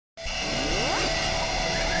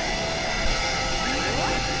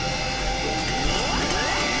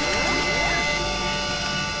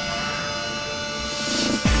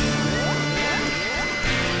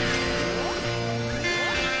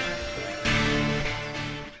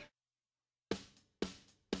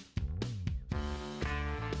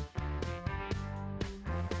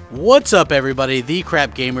What's up, everybody? The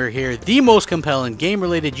Crap Gamer here, the most compelling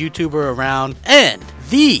game-related YouTuber around, and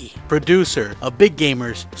the producer of Big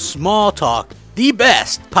Gamers Small Talk, the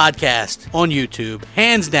best podcast on YouTube,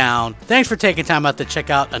 hands down. Thanks for taking time out to check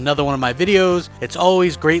out another one of my videos. It's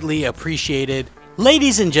always greatly appreciated.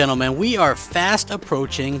 Ladies and gentlemen, we are fast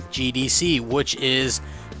approaching GDC, which is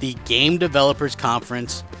the Game Developers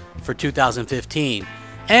Conference for 2015.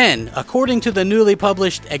 And according to the newly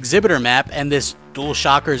published exhibitor map and this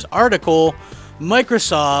DualShockers article,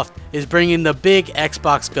 Microsoft is bringing the big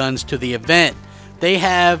Xbox guns to the event. They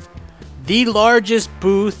have the largest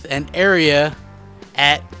booth and area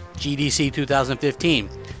at GDC 2015.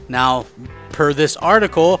 Now, per this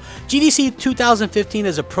article, GDC 2015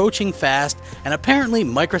 is approaching fast, and apparently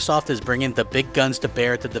Microsoft is bringing the big guns to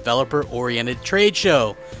bear at the developer-oriented trade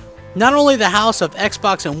show. Not only the house of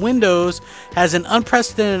Xbox and Windows has an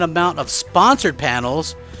unprecedented amount of sponsored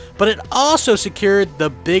panels, but it also secured the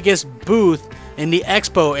biggest booth in the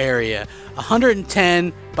expo area,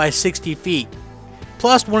 110 by 60 feet,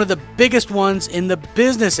 plus one of the biggest ones in the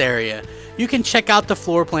business area. You can check out the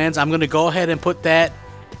floor plans. I'm going to go ahead and put that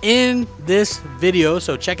in this video,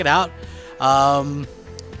 so check it out.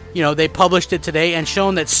 They published it today and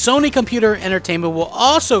shown that Sony Computer Entertainment will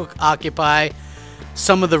also occupy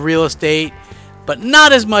some of the real estate, but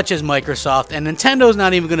not as much as Microsoft, and Nintendo's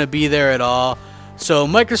not even going to be there at all. So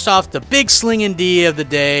Microsoft, the big slinging D of the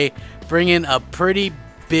day, bringing a pretty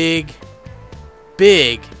big,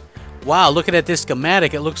 wow, looking at this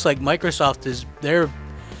schematic, it looks like Microsoft is, their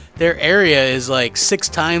area is like 6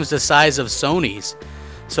 times the size of Sony's.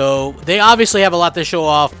 So they obviously have a lot to show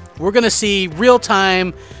off. We're going to see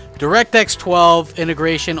real-time DX 12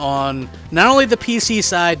 integration on not only the PC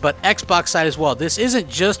side, but Xbox side as well. This isn't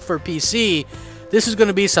just for PC. This is going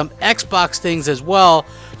to be some Xbox things as well.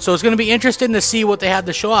 So it's going to be interesting to see what they have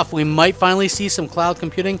to show off. We might finally see some cloud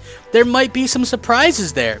computing. There might be some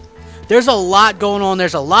surprises there. There's a lot going on.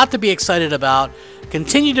 There's a lot to be excited about.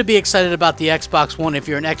 Continue to be excited about the Xbox One if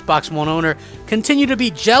you're an Xbox One owner. Continue to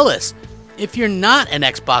be jealous if you're not an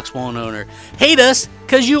Xbox One owner. Hate us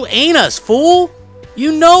because you ain't us, fool.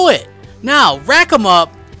 You know it. Now, rack 'em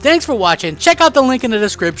up. Thanks for watching. Check out the link in the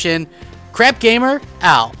description. Crap Gamer,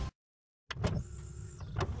 out.